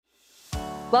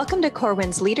Welcome to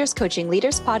Corwin's Leaders Coaching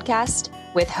Leaders podcast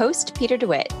with host Peter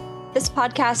DeWitt. This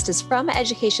podcast is from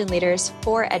education leaders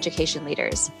for education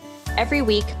leaders. Every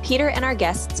week, Peter and our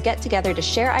guests get together to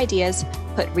share ideas,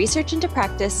 put research into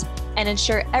practice, and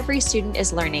ensure every student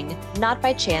is learning, not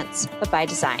by chance, but by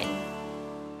design.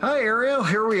 Hi, Ariel.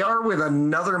 Here we are with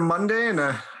another Monday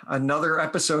and another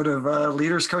episode of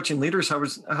Leaders Coaching Leaders.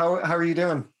 How are you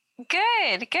doing?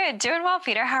 Good. Doing well,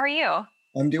 Peter. How are you?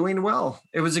 I'm doing well.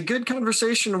 It was a good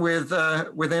conversation with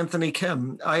Anthony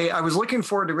Kim. I was looking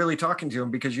forward to really talking to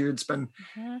him because you'd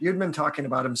been talking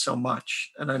about him so much,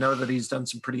 and I know that he's done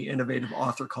some pretty innovative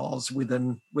author calls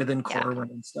within Corwin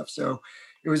and stuff. So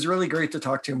it was really great to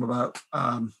talk to him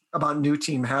about new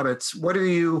team habits. What are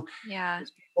you?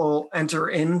 As people enter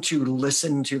in to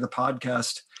listen to the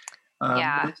podcast,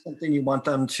 what is something you want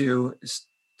them to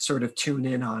sort of tune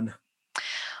in on?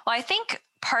 Well, I think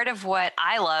part of what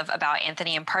I love about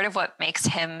Anthony and part of what makes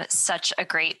him such a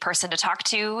great person to talk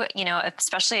to,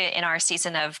 especially in our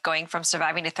season of going from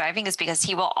surviving to thriving, is because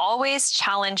he will always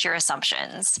challenge your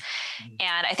assumptions.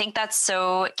 And I think that's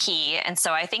so key. And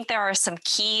so I think there are some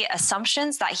key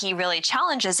assumptions that he really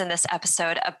challenges in this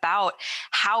episode about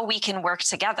how we can work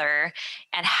together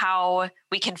and how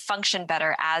we can function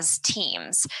better as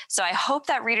teams. So I hope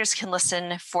that readers can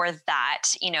listen for that.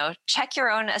 Check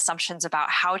your own assumptions about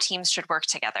how teams should work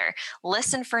together.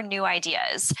 Listen for new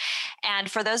ideas. And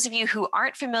for those of you who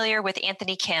aren't familiar with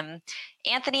Anthony Kim,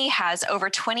 Anthony has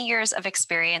over 20 years of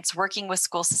experience working with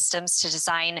school systems to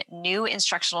design new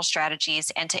instructional strategies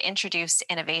and to introduce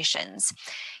innovations.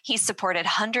 He's supported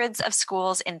hundreds of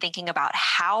schools in thinking about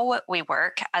how we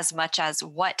work as much as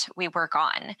what we work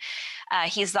on.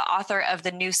 He's the author of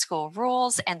The New School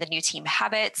Rules and The New Team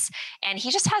Habits, and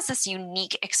he just has this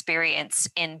unique experience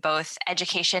in both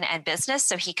education and business.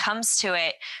 So he comes to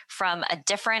it from a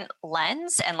different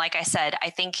lens. And like I said,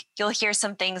 I think you'll hear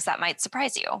some things that might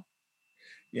surprise you.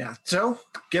 Yeah. So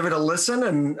give it a listen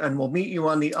and we'll meet you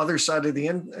on the other side of the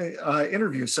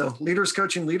interview. So Leaders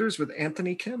Coaching Leaders with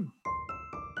Anthony Kim.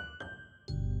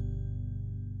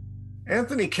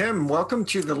 Anthony Kim, welcome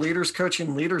to the Leaders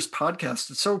Coaching Leaders podcast.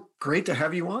 It's so great to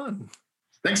have you on.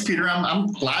 Thanks, Peter. I'm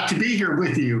glad to be here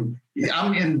with you.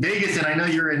 I'm in Vegas and I know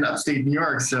you're in upstate New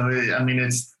York. So,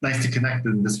 it's nice to connect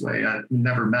in this way. We've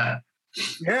never met.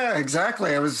 Yeah,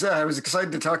 exactly. I was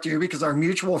excited to talk to you because our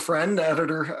mutual friend,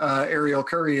 editor Ariel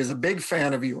Curry, is a big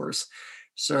fan of yours.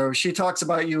 So she talks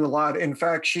about you a lot. In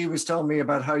fact, she was telling me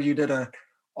about how you did a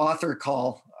author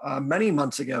call many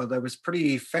months ago that was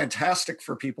pretty fantastic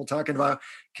for people, talking about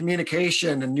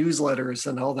communication and newsletters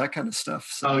and all that kind of stuff.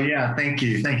 So. Oh, yeah. Thank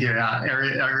you.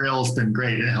 Ariel's been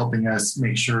great at helping us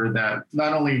make sure that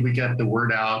not only we get the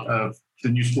word out of the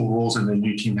new school rules and the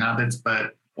new team habits,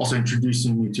 but also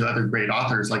introducing you to other great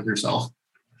authors like yourself.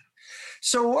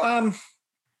 So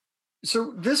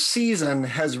this season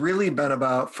has really been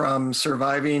about from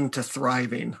surviving to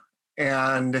thriving.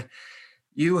 And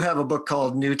you have a book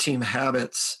called New Team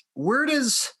Habits.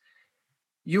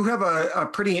 You have a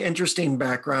pretty interesting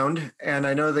background, and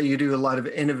I know that you do a lot of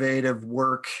innovative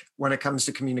work when it comes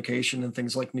to communication and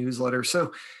things like newsletters.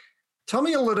 So tell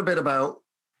me a little bit about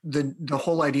the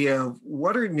whole idea of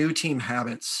what are new team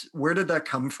habits? Where did that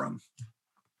come from?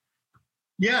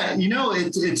 Yeah,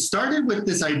 it started with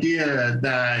this idea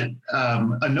that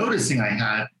a noticing I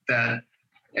had that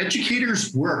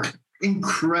educators work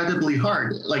incredibly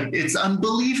hard. Like, it's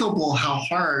unbelievable how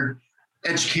hard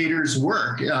educators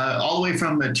work, all the way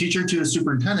from a teacher to a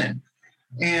superintendent.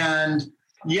 And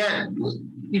yet,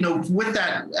 with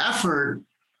that effort,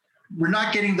 we're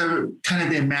not getting the kind of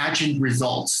the imagined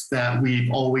results that we've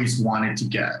always wanted to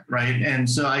get, right? And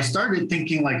so I started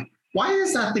thinking, like, why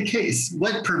is that the case?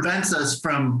 What prevents us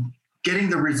from getting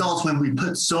the results when we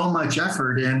put so much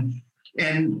effort in?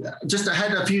 And just I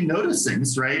had a few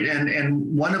noticings, right?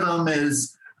 And one of them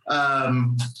is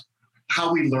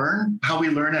how we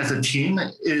learn as a team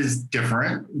is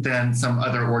different than some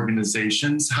other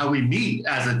organizations. How we meet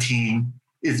as a team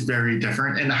is very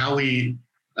different, and how we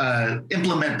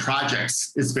implement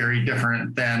projects is very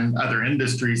different than other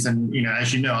industries. And,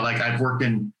 as you know, like, I've worked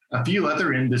in a few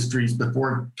other industries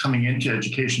before coming into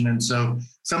education. And so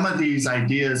some of these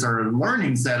ideas are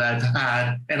learnings that I've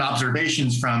had and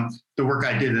observations from the work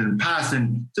I did in the past,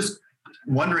 and just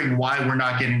wondering why we're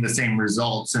not getting the same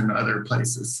results in other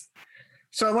places.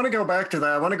 So I want to go back to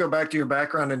that. I want to go back to your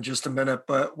background in just a minute,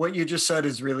 but what you just said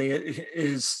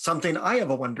is something I have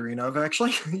a wondering of,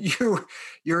 actually. You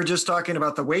were just talking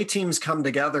about the way teams come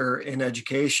together in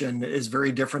education is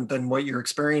very different than what your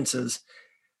experience is.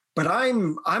 But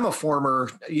I'm a former,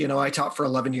 I taught for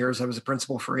 11 years. I was a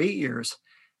principal for 8 years.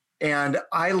 And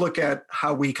I look at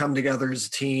how we come together as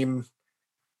a team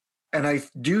and I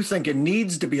do think it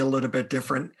needs to be a little bit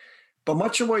different. But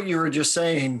much of what you were just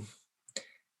saying,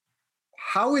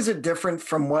 how is it different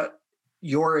from what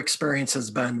your experience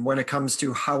has been when it comes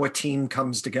to how a team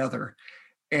comes together?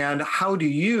 And how do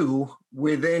you,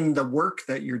 within the work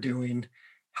that you're doing,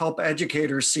 help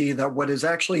educators see that what is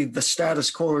actually the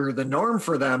status quo or the norm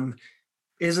for them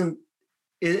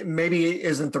maybe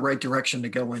isn't the right direction to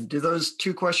go in? Do those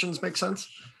two questions make sense?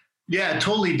 Yeah, it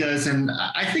totally does. And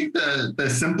I think the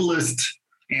simplest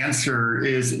answer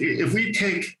is, if we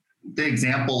take the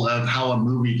example of how a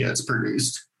movie gets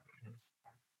produced,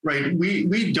 right?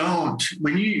 We don't,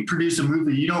 when you produce a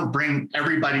movie, you don't bring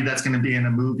everybody that's going to be in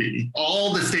a movie,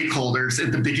 all the stakeholders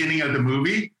at the beginning of the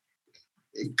movie,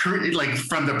 like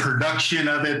from the production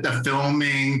of it, the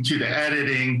filming to the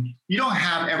editing. You don't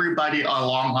have everybody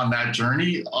along on that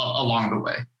journey along the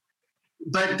way.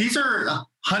 But these are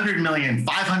 $100 million,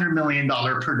 $500 million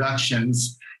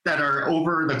productions that are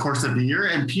over the course of the year,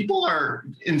 and people are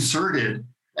inserted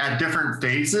at different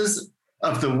phases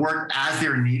of the work as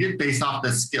they're needed based off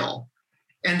the skill.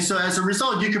 And so as a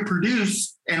result, you can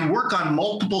produce and work on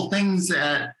multiple things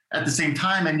at the same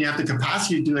time, and you have the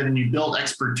capacity to do it, and you build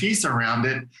expertise around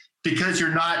it because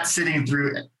you're not sitting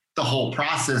through the whole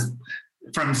process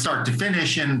from start to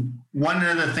finish. And one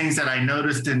of the things that I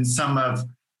noticed in some of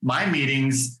my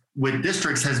meetings with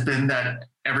districts has been that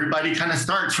everybody kind of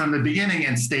starts from the beginning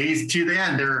and stays to the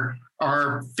end. There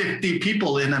are 50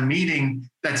 people in a meeting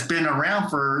that's been around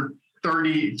for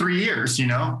 33 years, you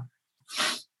know?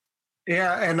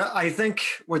 Yeah, and I think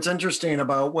what's interesting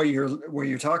about what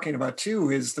you're talking about too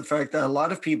is the fact that a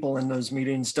lot of people in those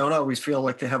meetings don't always feel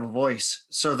like they have a voice.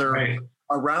 So they're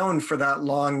around for that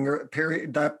long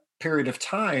period of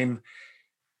time,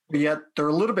 but yet they're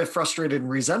a little bit frustrated and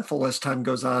resentful as time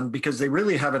goes on because they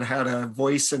really haven't had a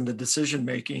voice in the decision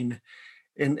making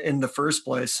in the first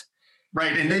place.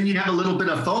 Right, and then you have a little bit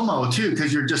of FOMO too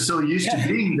because you're just so used to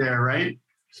being there, right?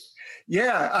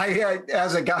 Yeah,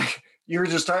 as a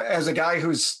guy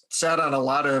who's sat on a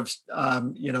lot of,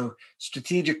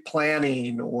 strategic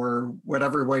planning or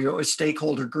whatever way,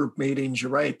 stakeholder group meetings,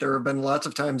 you're right. There have been lots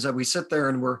of times that we sit there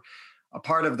and we're a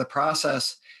part of the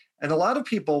process. And a lot of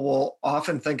people will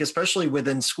often think, especially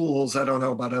within schools, I don't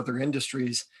know about other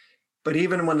industries, but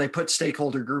even when they put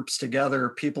stakeholder groups together,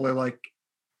 people are like,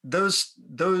 those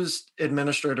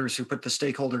administrators who put the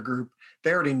stakeholder group,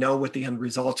 they already know what the end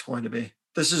result's going to be.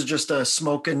 This is just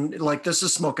smoke and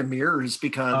mirrors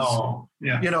because,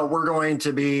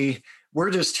 we're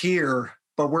just here,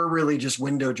 but we're really just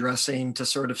window dressing to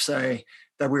sort of say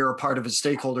that we are a part of a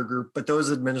stakeholder group, but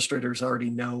those administrators already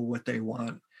know what they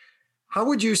want. How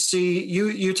would you see,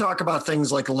 you talk about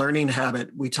things like learning habit,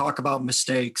 we talk about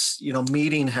mistakes,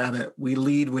 meeting habit, we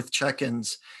lead with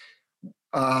check-ins,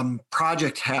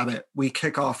 project habit, we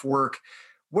kick off work.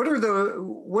 What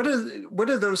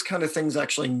do those kind of things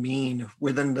actually mean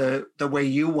within the way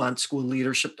you want school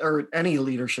leadership or any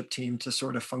leadership team to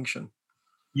sort of function?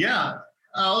 Yeah,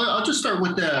 I'll just start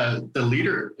with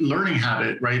the learning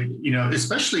habit, right?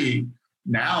 Especially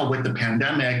now with the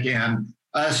pandemic and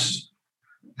us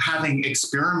having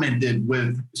experimented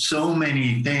with so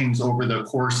many things over the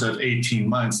course of 18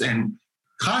 months and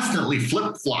constantly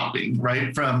flip-flopping,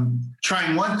 right? From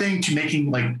trying one thing to making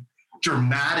like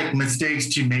dramatic mistakes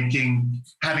to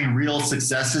having real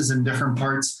successes in different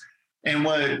parts. And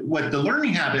what the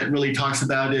learning habit really talks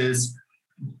about is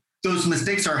those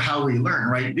mistakes are how we learn,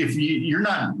 right? If you're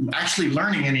not actually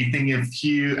learning anything if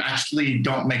you actually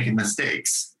don't make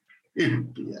mistakes.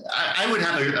 I would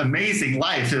have an amazing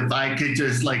life if I could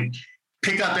just like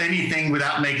pick up anything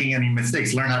without making any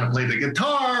mistakes, learn how to play the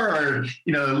guitar or,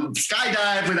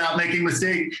 skydive without making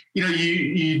mistakes.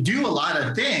 You do a lot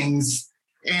of things,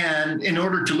 and in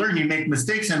order to learn, you make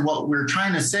mistakes. And what we're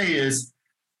trying to say is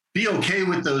be okay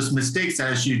with those mistakes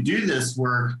as you do this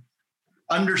work,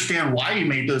 understand why you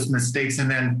made those mistakes,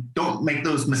 and then don't make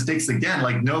those mistakes again,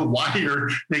 like know why you're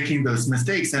making those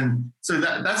mistakes. And so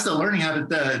that's the learning habit.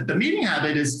 The meeting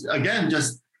habit is, again,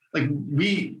 just like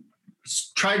we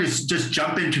try to just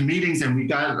jump into meetings and we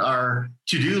got our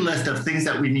to-do list of things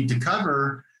that we need to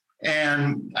cover.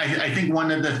 And I think one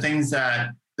of the things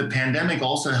that the pandemic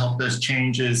also helped us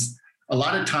change is a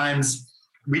lot of times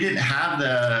we didn't have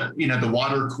the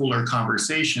water cooler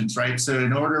conversations, right? So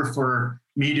in order for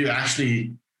me to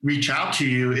actually reach out to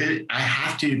you, I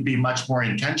have to be much more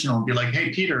intentional and be like,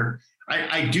 hey, Peter,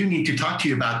 I do need to talk to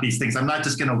you about these things. I'm not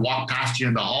just going to walk past you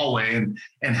in the hallway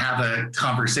and have a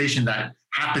conversation that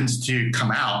happens to come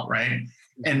out, right?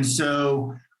 And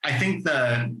so I think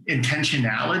the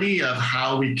intentionality of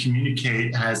how we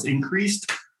communicate has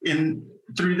increased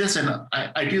through this, and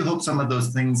I do hope some of those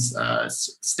things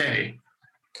stay.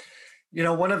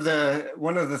 One of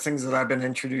the things that I've been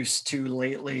introduced to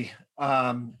lately,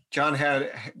 John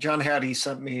Hattie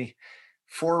sent me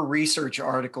 4 research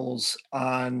articles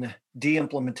on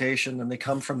de-implementation, and they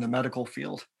come from the medical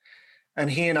field. And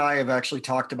he and I have actually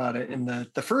talked about it in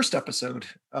the first episode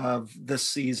of this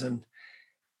season.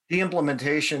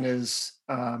 De-implementation is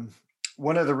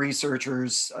one of the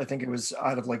researchers, I think it was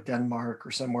out of like Denmark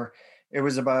or somewhere, it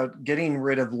was about getting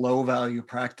rid of low value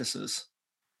practices.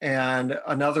 And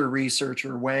another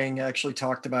researcher, Wang, actually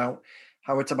talked about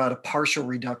how it's about a partial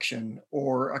reduction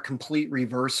or a complete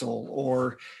reversal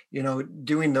or,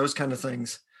 doing those kind of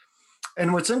things.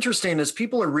 And what's interesting is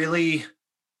people are really,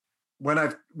 when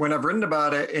I've written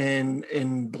about it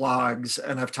in blogs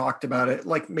and I've talked about it,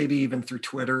 like maybe even through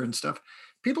Twitter and stuff,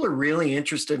 people are really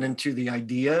interested into the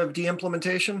idea of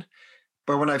de-implementation.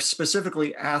 But when I've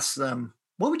specifically asked them,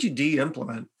 what would you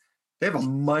de-implement? They have a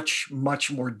much,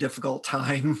 much more difficult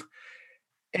time.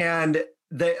 And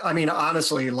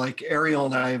honestly, like Ariel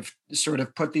and I have sort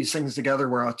of put these things together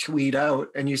where I'll tweet out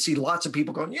and you see lots of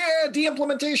people going, yeah,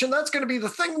 de-implementation, that's going to be the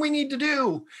thing we need to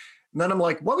do. And then I'm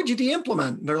like, what would you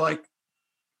de-implement? And they're like,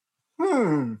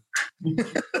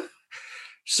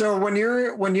 So when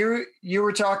you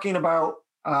were talking about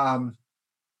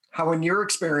how in your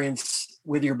experience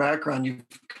with your background, you've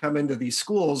come into these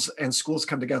schools and schools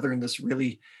come together in this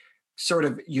really sort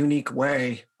of unique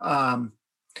way.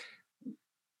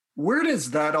 Where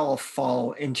does that all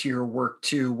fall into your work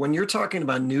too? When you're talking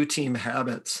about new team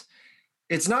habits,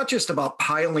 it's not just about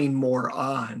piling more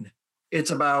on.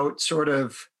 It's about sort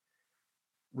of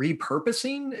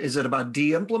repurposing. Is it about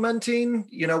de-implementing?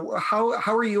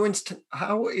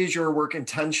 How is your work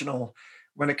intentional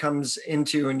when it comes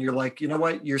into, and you're like, you know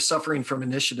what, you're suffering from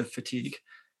initiative fatigue.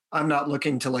 I'm not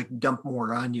looking to like dump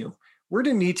more on you. Where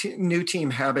do new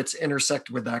team habits intersect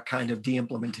with that kind of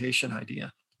de-implementation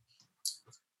idea?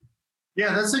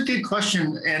 Yeah, that's a good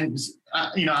question. And,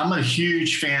 I'm a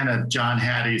huge fan of John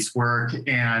Hattie's work.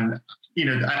 And,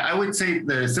 I would say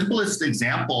the simplest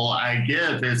example I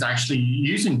give is actually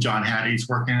using John Hattie's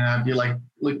work. And I'd be like,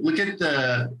 look at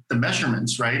the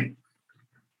measurements, right?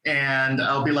 And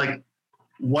I'll be like,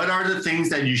 what are the things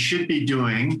that you should be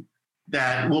doing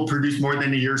that will produce more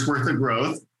than a year's worth of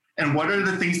growth? And what are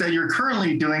the things that you're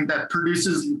currently doing that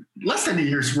produces less than a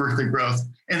year's worth of growth?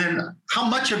 And then how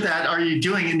much of that are you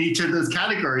doing in each of those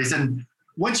categories? And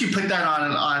once you put that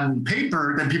on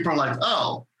paper, then people are like,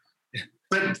 oh.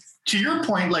 But to your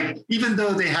point, like, even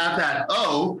though they have that,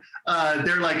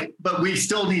 they're like, but we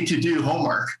still need to do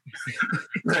homework.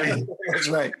 Right? That's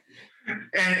right.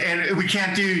 And we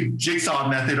can't do jigsaw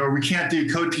method or we can't do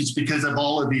co-teach because of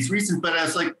all of these reasons. But I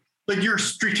was like, but your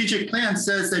strategic plan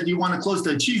says that you want to close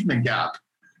the achievement gap,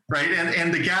 right?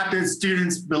 And the gap is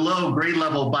students below grade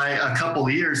level by a couple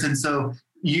of years. And so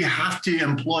you have to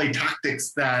employ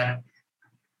tactics that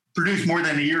produce more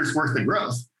than a year's worth of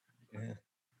growth. Yeah.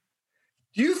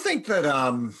 Do you think that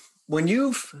when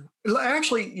you've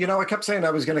actually, I kept saying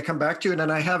I was going to come back to it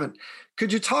and I haven't.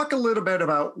 Could you talk a little bit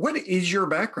about what is your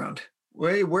background?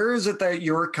 Where is it that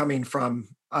you're coming from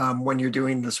when you're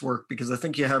doing this work? Because I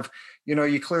think you have,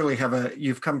 you clearly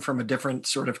you've come from a different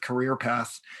sort of career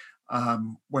path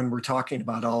when we're talking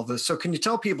about all this. So can you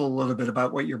tell people a little bit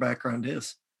about what your background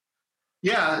is?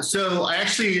 Yeah, so I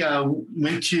actually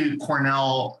went to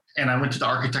Cornell and I went to the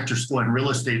architecture school and real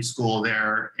estate school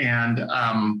there. And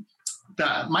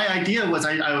my idea was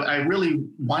I really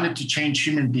wanted to change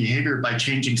human behavior by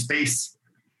changing space.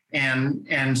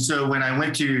 And so when I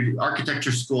went to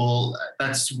architecture school,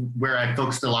 that's where I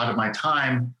focused a lot of my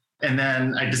time. And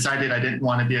then I decided I didn't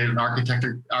want to be an architect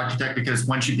because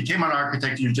once you became an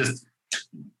architect,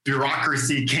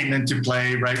 bureaucracy came into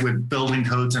play, right, with building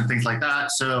codes and things like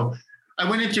that. So I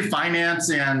went into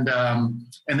finance, and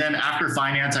then after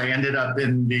finance, I ended up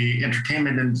in the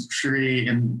entertainment industry,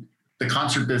 in the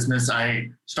concert business. I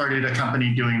started a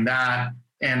company doing that,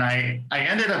 and I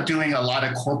ended up doing a lot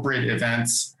of corporate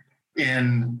events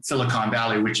in Silicon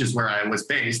Valley, which is where I was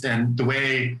based. And the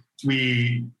way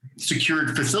we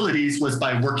secured facilities was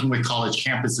by working with college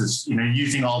campuses,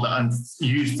 using all the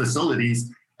unused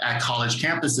facilities at college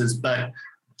campuses. But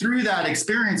through that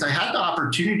experience, I had the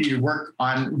opportunity to work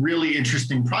on really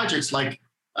interesting projects. Like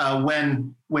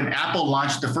when Apple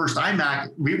launched the first iMac,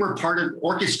 we were part of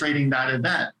orchestrating that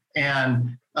event.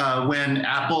 And when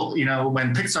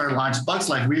Pixar launched Bugs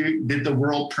Life, we did the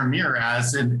world premiere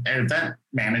as an event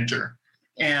manager.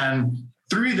 And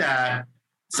through that,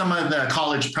 some of the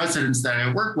college presidents that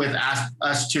I worked with asked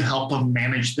us to help them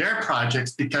manage their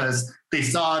projects because they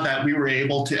saw that we were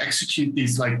able to execute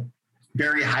these like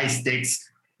very high stakes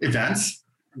events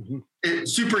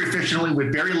super efficiently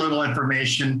with very little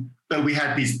information, but we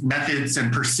had these methods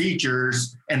and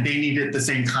procedures, and they needed the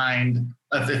same kind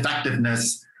of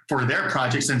effectiveness for their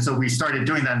projects. And so we started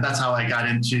doing that. And that's how I got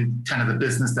into kind of the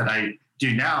business that I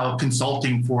do now,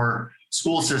 consulting for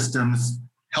school systems,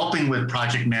 helping with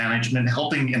project management,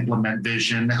 helping implement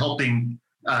vision, helping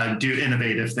do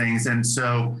innovative things. And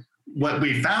so what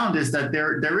we found is that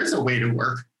there is a way to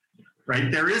work, right?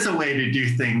 There is a way to do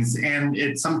things. And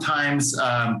it sometimes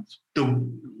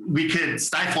we could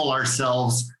stifle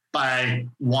ourselves by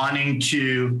wanting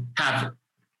to have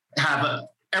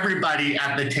everybody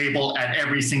at the table at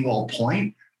every single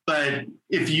point. But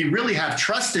if you really have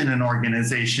trust in an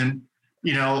organization,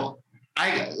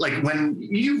 I like when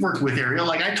you work with Ariel,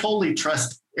 like I totally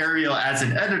trust Ariel as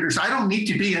an editor. So I don't need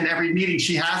to be in every meeting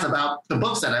she has about the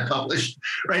books that I published,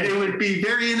 right? It would be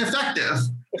very ineffective.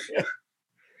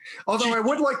 Although I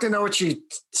would like to know what she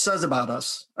says about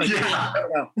us. Yeah.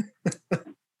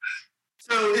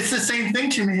 So it's the same thing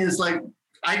to me. Is like,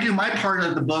 I do my part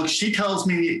of the book. She tells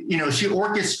me, she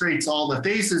orchestrates all the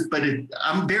phases, but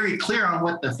I'm very clear on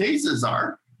what the phases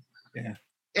are. Yeah.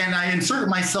 And I insert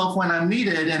myself when I'm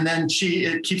needed, and then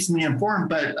it keeps me informed.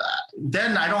 But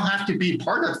then I don't have to be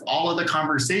part of all of the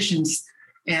conversations.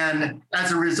 And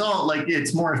as a result, like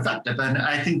it's more effective. And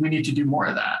I think we need to do more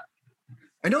of that.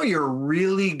 I know you're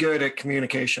really good at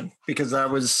communication, because that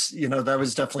was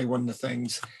definitely one of the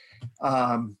things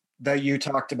that you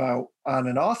talked about on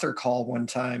an author call one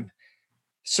time.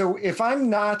 So if I'm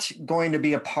not going to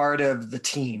be a part of the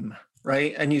team,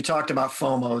 right? And you talked about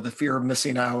FOMO, the fear of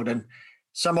missing out, and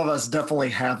some of us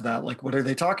definitely have that. Like, what are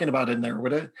they talking about in there?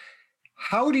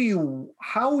 How do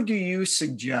you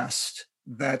suggest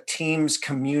that teams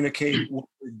communicate what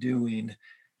they're doing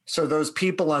so those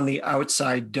people on the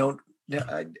outside don't,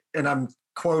 and I'm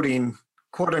quoting,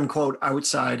 quote unquote,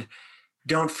 outside,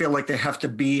 don't feel like they have to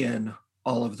be in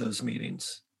all of those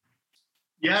meetings?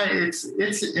 Yeah, it's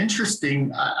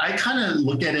interesting. I kind of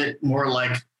look at it more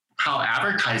like how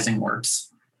advertising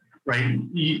works, right?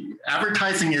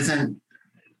 Advertising isn't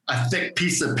a thick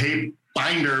piece of paper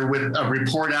binder with a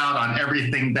report out on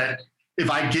everything that if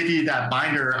I give you that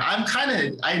binder, I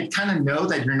kind of know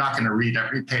that you're not going to read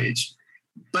every page.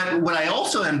 But what I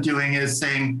also am doing is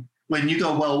saying, when you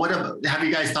go, well, have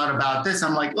you guys thought about this?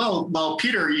 I'm like, oh, well,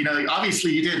 Peter,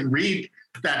 obviously you didn't read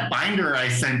that binder I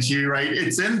sent you, right?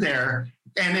 It's in there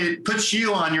and it puts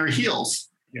you on your heels.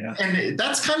 Yeah. And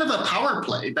that's kind of a power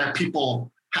play that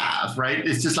people have, right?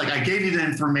 It's just like, I gave you the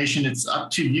information. It's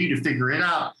up to you to figure it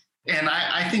out. And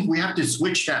I think we have to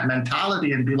switch that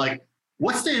mentality and be like,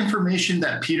 what's the information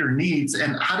that Peter needs?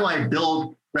 And how do I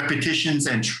build repetitions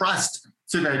and trust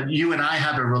so that you and I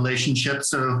have a relationship,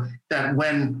 so that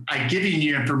when I give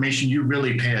you information, you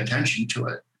really pay attention to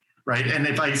it, right? And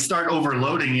if I start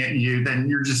overloading it, then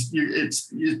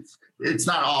it's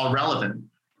not all relevant.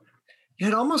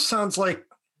 It almost sounds like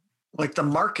the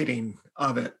marketing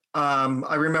of it.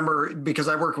 I remember, because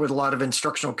I work with a lot of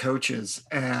instructional coaches,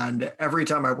 and every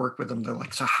time I work with them, they're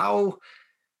like, so how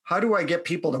do I get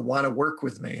people to want to work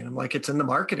with me? And I'm like, it's in the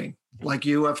marketing. Like,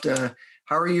 you have to,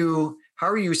 how are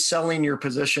you selling your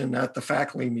position at the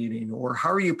faculty meeting? Or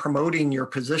how are you promoting your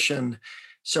position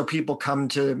so people come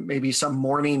to maybe some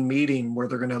morning meeting where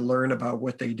they're going to learn about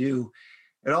what they do?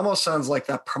 It almost sounds like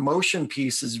that promotion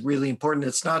piece is really important.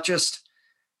 It's not just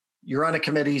you're on a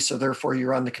committee, so therefore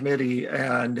you're on the committee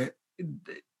and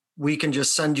we can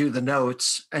just send you the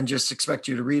notes and just expect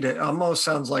you to read it. It almost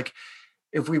sounds like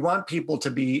if we want people to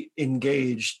be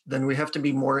engaged, then we have to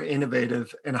be more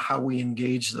innovative in how we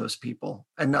engage those people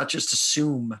and not just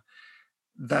assume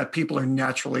that people are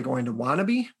naturally going to want to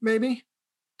be, maybe.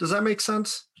 Does that make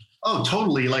sense? Oh,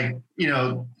 totally. Like,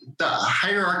 the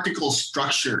hierarchical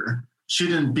structure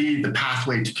shouldn't be the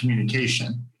pathway to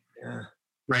communication. Yeah.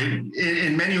 Right?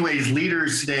 In many ways,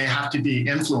 leaders today have to be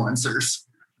influencers,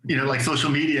 like social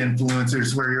media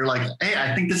influencers, where you're like, hey,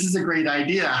 I think this is a great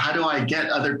idea. How do I get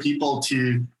other people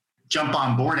to jump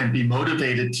on board and be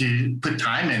motivated to put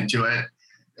time into it?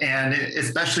 And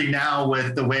especially now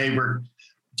with the way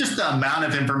just the amount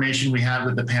of information we had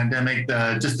with the pandemic,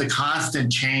 just the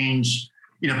constant change,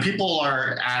 people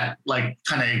are at like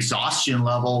kind of exhaustion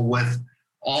level with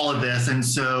all of this. And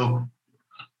so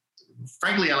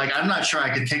frankly, I'm not sure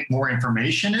I could take more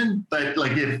information in, but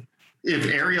like if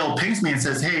Ariel pings me and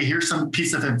says, hey, here's some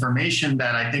piece of information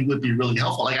that I think would be really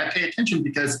helpful, like I pay attention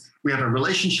because we have a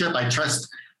relationship. I trust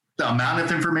the amount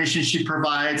of information she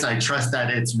provides. I trust that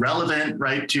it's relevant,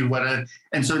 right, to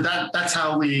and so that's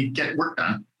how we get work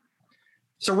done.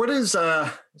 So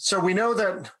so we know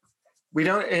that we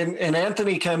don't, in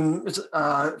Anthony Kim's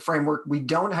framework, we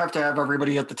don't have to have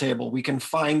everybody at the table. We can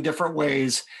find different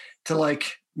ways to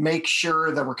make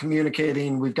sure that we're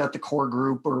communicating. We've got the core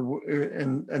group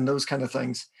and those kind of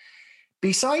things.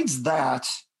 Besides that,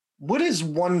 what is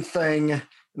one thing,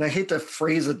 and I hate to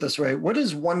phrase it this way, what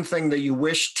is one thing that you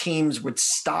wish teams would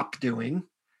stop doing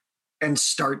and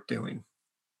start doing?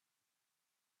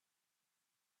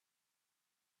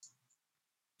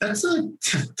 That's a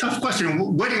tough question.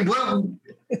 What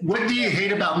do you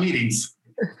hate about meetings?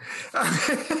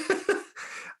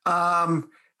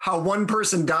 How one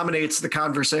person dominates the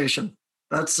conversation.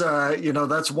 That's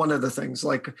that's one of the things.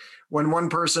 Like when one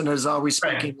person is always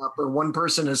speaking up, or one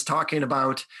person is talking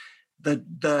about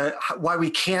the why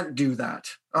we can't do that.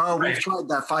 Oh, we've tried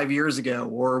that 5 years ago,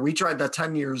 or we tried that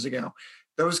 10 years ago.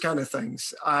 Those kind of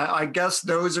things. I guess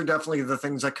those are definitely the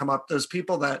things that come up. Those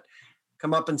people that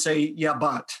come up and say, yeah,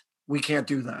 but we can't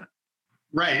do that.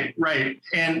 Right.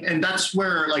 And that's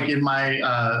where, like in my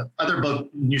other book,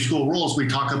 New School Rules, we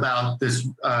talk about this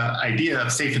idea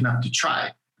of safe enough to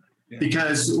try. Yeah.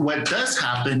 Because what does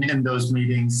happen in those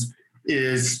meetings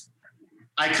is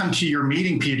I come to your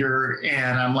meeting, Peter,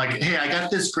 and I'm like, hey, I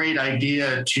got this great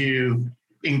idea to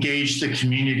engage the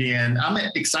community, and I'm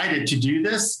excited to do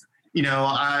this.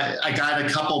 I got a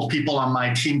couple of people on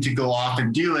my team to go off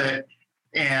and do it.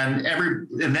 And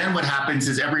then what happens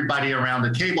is everybody around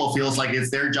the table feels like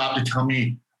it's their job to tell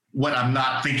me what I'm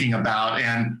not thinking about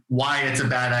and why it's a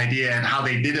bad idea and how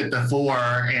they did it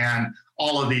before and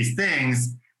all of these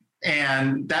things.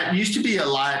 And that used to be a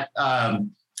lot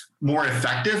more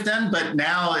effective then. But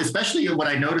now, especially what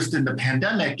I noticed in the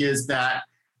pandemic is that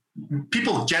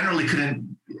people generally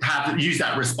couldn't use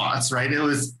that response, right? It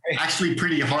was actually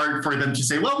pretty hard for them to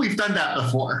say, well, we've done that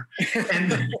before.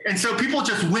 And so people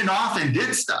just went off and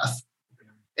did stuff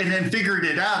and then figured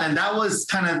it out. And that was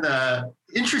kind of the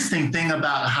interesting thing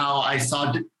about how I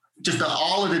saw just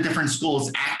all of the different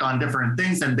schools act on different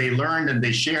things, and they learned and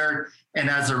they shared. And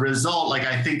as a result, like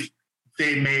I think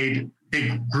they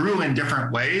grew in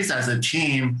different ways as a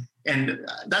team. And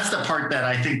that's the part that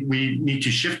I think we need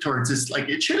to shift towards, is like,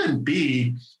 it shouldn't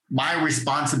be my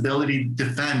responsibility to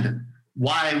defend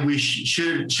why we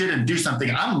shouldn't do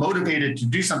something. I'm motivated to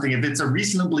do something. If it's a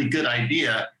reasonably good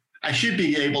idea, I should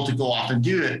be able to go off and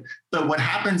do it. But what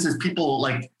happens is people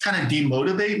like kind of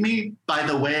demotivate me by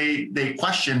the way they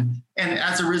question. And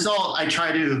as a result, I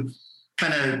try to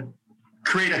kind of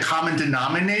create a common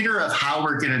denominator of how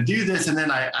we're going to do this. And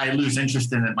then I lose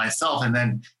interest in it myself. And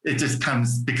then it just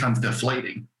becomes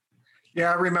deflating.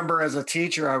 Yeah, I remember as a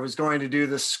teacher, I was going to do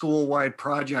this school-wide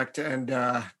project. And,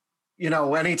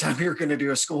 anytime you're going to do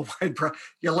a school-wide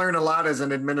you learn a lot as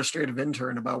an administrative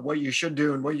intern about what you should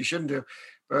do and what you shouldn't do.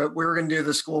 But we were going to do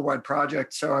the school-wide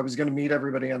project. So I was going to meet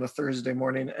everybody on a Thursday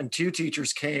morning, and 2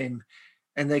 teachers came,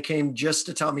 and they came just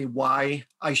to tell me why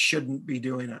I shouldn't be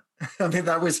doing it. I mean,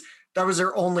 that was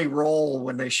their only role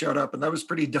when they showed up. And that was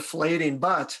pretty deflating,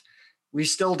 but we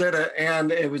still did it.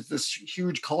 And it was this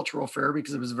huge cultural fair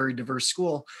because it was a very diverse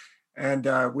school. And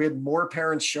we had more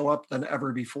parents show up than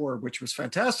ever before, which was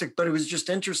fantastic. But it was just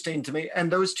interesting to me. And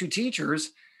those 2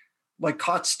 teachers like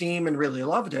caught steam and really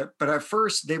loved it. But at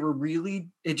first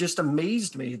it just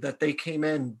amazed me that they came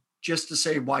in just to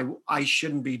say why I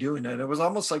shouldn't be doing it. It was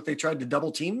almost like they tried to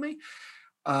double team me.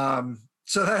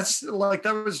 So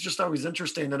that was just always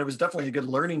interesting. And it was definitely a good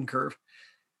learning curve.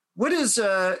 What is,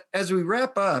 as we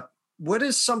wrap up, what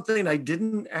is something I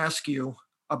didn't ask you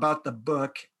about the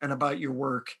book and about your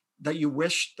work that you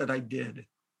wish that I did?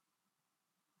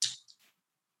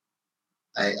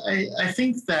 I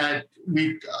think that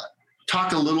we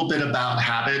talk a little bit about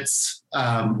habits.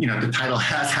 The title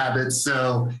has habits.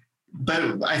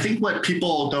 But I think what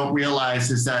people don't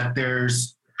realize is that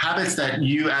there's habits that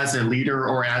you as a leader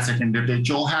or as an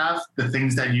individual have, the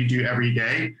things that you do every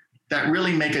day that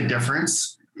really make a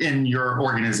difference in your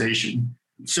organization.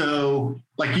 So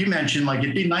like you mentioned, like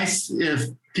it'd be nice if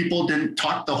people didn't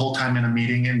talk the whole time in a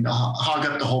meeting and hog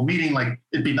up the whole meeting. Like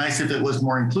it'd be nice if it was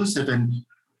more inclusive, and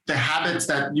the habits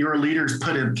that your leaders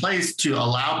put in place to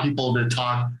allow people to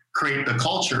talk, create the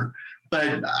culture.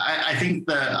 But I think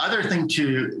the other thing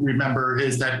to remember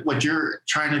is that what you're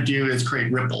trying to do is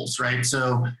create ripples, right?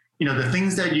 So, the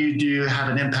things that you do have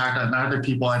an impact on other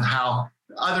people and how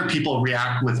other people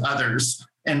react with others.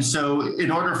 And so in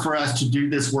order for us to do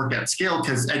this work at scale,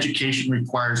 because education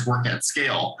requires work at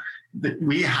scale, that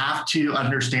we have to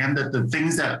understand that the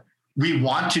things that we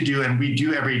want to do and we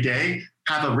do every day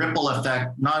have a ripple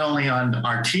effect, not only on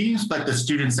our teams, but the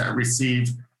students that receive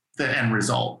the end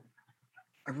result.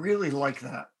 I really like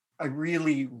that. I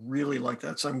really, really like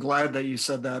that. So I'm glad that you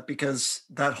said that, because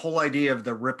that whole idea of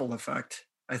the ripple effect,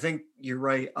 I think you're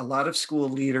right. A lot of school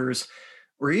leaders,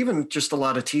 or even just a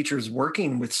lot of teachers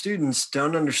working with students,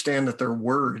 don't understand that their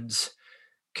words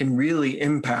can really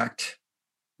impact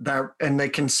that, and they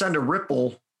can send a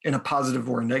ripple in a positive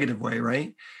or a negative way,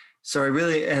 right? So I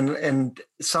really, and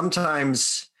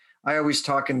sometimes I always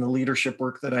talk in the leadership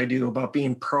work that I do about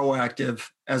being proactive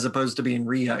as opposed to being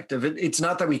reactive. It's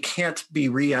not that we can't be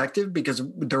reactive, because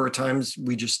there are times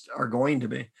we just are going to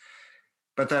be.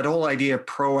 But that whole idea of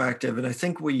proactive, and I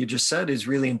think what you just said is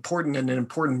really important, and an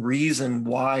important reason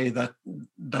why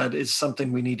that is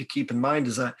something we need to keep in mind,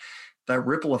 is that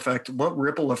ripple effect. What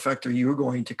ripple effect are you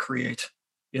going to create,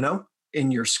 in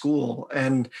your school?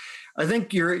 And I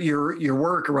think your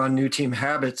work around new team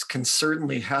habits can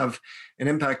certainly have an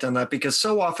impact on that, because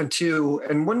so often too,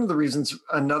 and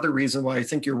another reason why I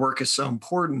think your work is so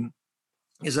important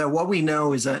is that what we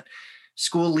know is that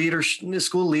school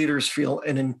leaders feel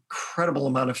an incredible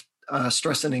amount of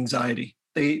stress and anxiety.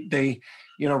 They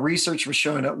research was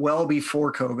showing it well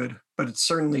before COVID, but it's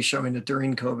certainly showing it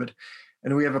during COVID.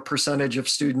 And we have a percentage of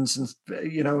students, and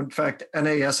in fact,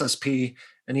 NASSP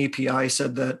and EPI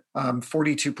said that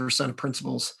 42% of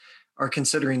principals are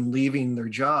considering leaving their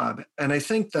job. And I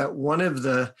think that one of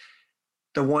the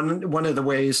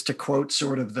ways, to quote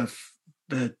sort of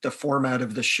the format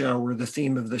of the show, or the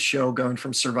theme of the show, going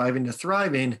from surviving to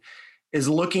thriving, is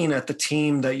looking at the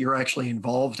team that you're actually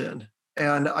involved in.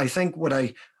 And I think what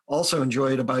I also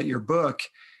enjoyed about your book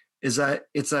is that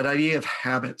it's that idea of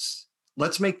habits.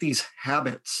 Let's make these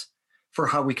habits for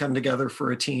how we come together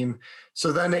for a team.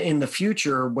 So then in the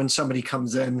future, when somebody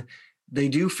comes in, they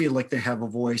do feel like they have a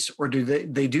voice, or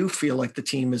they do feel like the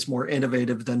team is more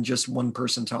innovative than just one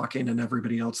person talking and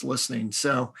everybody else listening.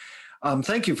 So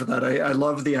thank you for that. I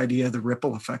love the idea of the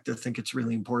ripple effect. I think it's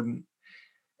really important.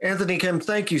 Anthony Kim,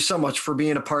 thank you so much for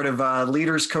being a part of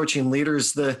Leaders Coaching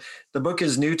Leaders. The book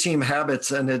is New Team Habits,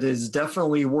 and it is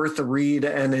definitely worth a read,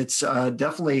 and it's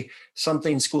definitely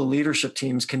something school leadership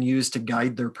teams can use to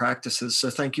guide their practices.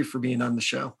 So thank you for being on the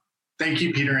show. Thank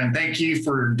you, Peter, and thank you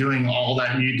for doing all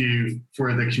that you do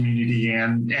for the community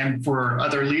and for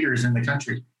other leaders in the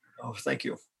country. Oh, thank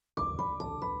you.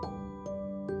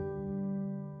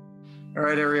 All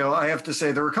right, Ariel, I have to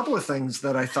say there were a couple of things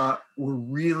that I thought were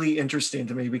really interesting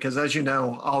to me, because as you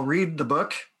know, I'll read the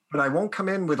book, but I won't come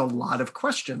in with a lot of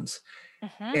questions.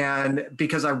 Mm-hmm. And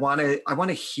because I want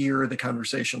to hear the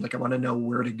conversation, like I want to know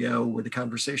where to go with the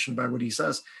conversation by what he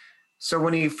says. So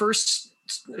when he first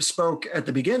spoke at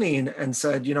the beginning and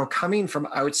said, coming from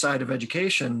outside of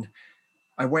education,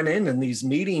 I went in and these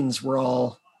meetings were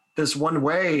all this one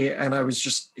way. And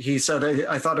he said,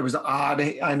 I thought it was odd.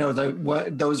 I know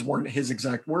that those weren't his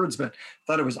exact words, but I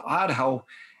thought it was odd how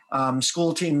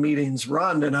school team meetings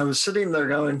run. And I was sitting there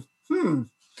going,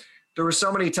 there were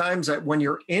so many times that when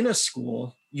you're in a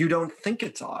school, you don't think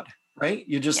it's odd, right?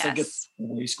 You just think it's the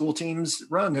way school teams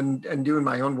run. And doing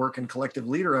my own work in collective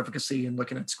leader advocacy and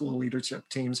looking at school leadership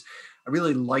teams, I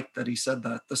really liked that he said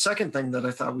that. The second thing that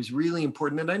I thought was really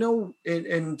important, and I know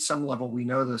in some level we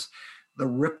know this, the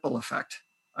ripple effect.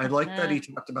 I like that he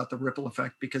talked about the ripple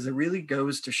effect, because it really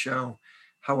goes to show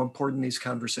how important these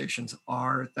conversations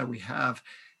are that we have.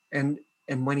 And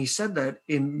when he said that,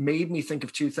 it made me think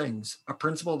of two things. A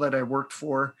principal that I worked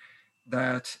for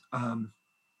that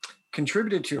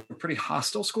contributed to a pretty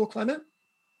hostile school climate.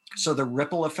 So the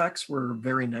ripple effects were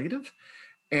very negative.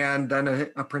 And then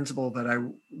a principal that I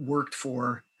worked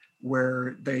for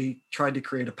where they tried to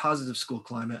create a positive school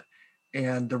climate,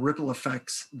 and the ripple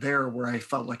effects there where I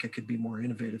felt like I could be more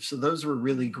innovative. So those were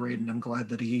really great. And I'm glad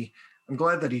that he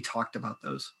talked about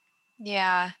those.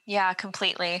 Yeah,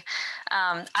 completely.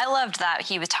 I loved that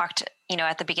he talked,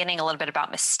 at the beginning a little bit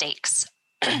about mistakes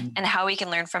and how we can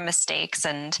learn from mistakes.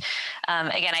 And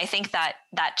again, I think that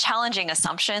challenging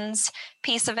assumptions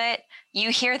piece of it, you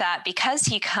hear that because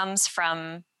he comes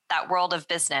from that world of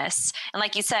business. And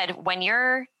like you said, when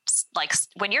you're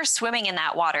swimming in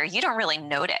that water, you don't really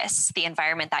notice the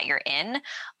environment that you're in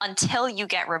until you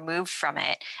get removed from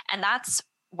it. And that's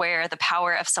where the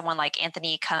power of someone like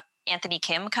Anthony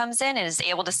Kim comes in and is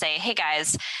able to say, hey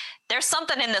guys, there's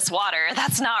something in this water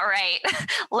that's not right.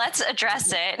 Let's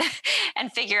address it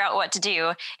and figure out what to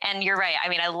do. And you're right. I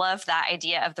mean, I love that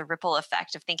idea of the ripple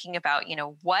effect, of thinking about,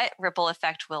 what ripple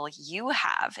effect will you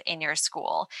have in your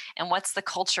school, and what's the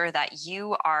culture that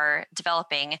you are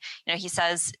developing. He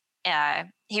says,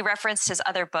 he referenced his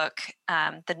other book,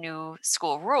 The New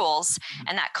School Rules,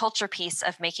 and that culture piece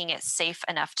of making it safe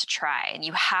enough to try. And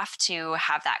you have to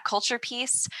have that culture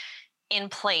piece in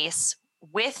place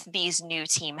with these new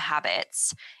team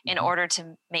habits in order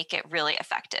to make it really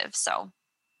effective. So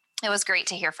it was great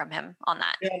to hear from him on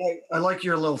that. Yeah, I like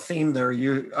your little theme there.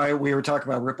 We were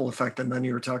talking about ripple effect, and then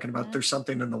you were talking about there's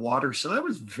something in the water. So that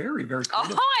was very, very cool.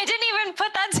 Oh, I didn't even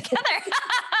put that together.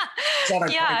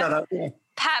 Point that out. Yeah.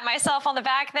 pat myself on the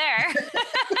back there.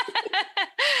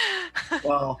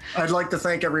 Well, I'd like to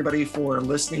thank everybody for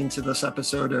listening to this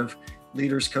episode of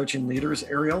Leaders Coaching Leaders.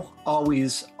 Ariel,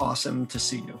 always awesome to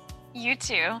see you. You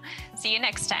too. See you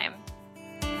next time.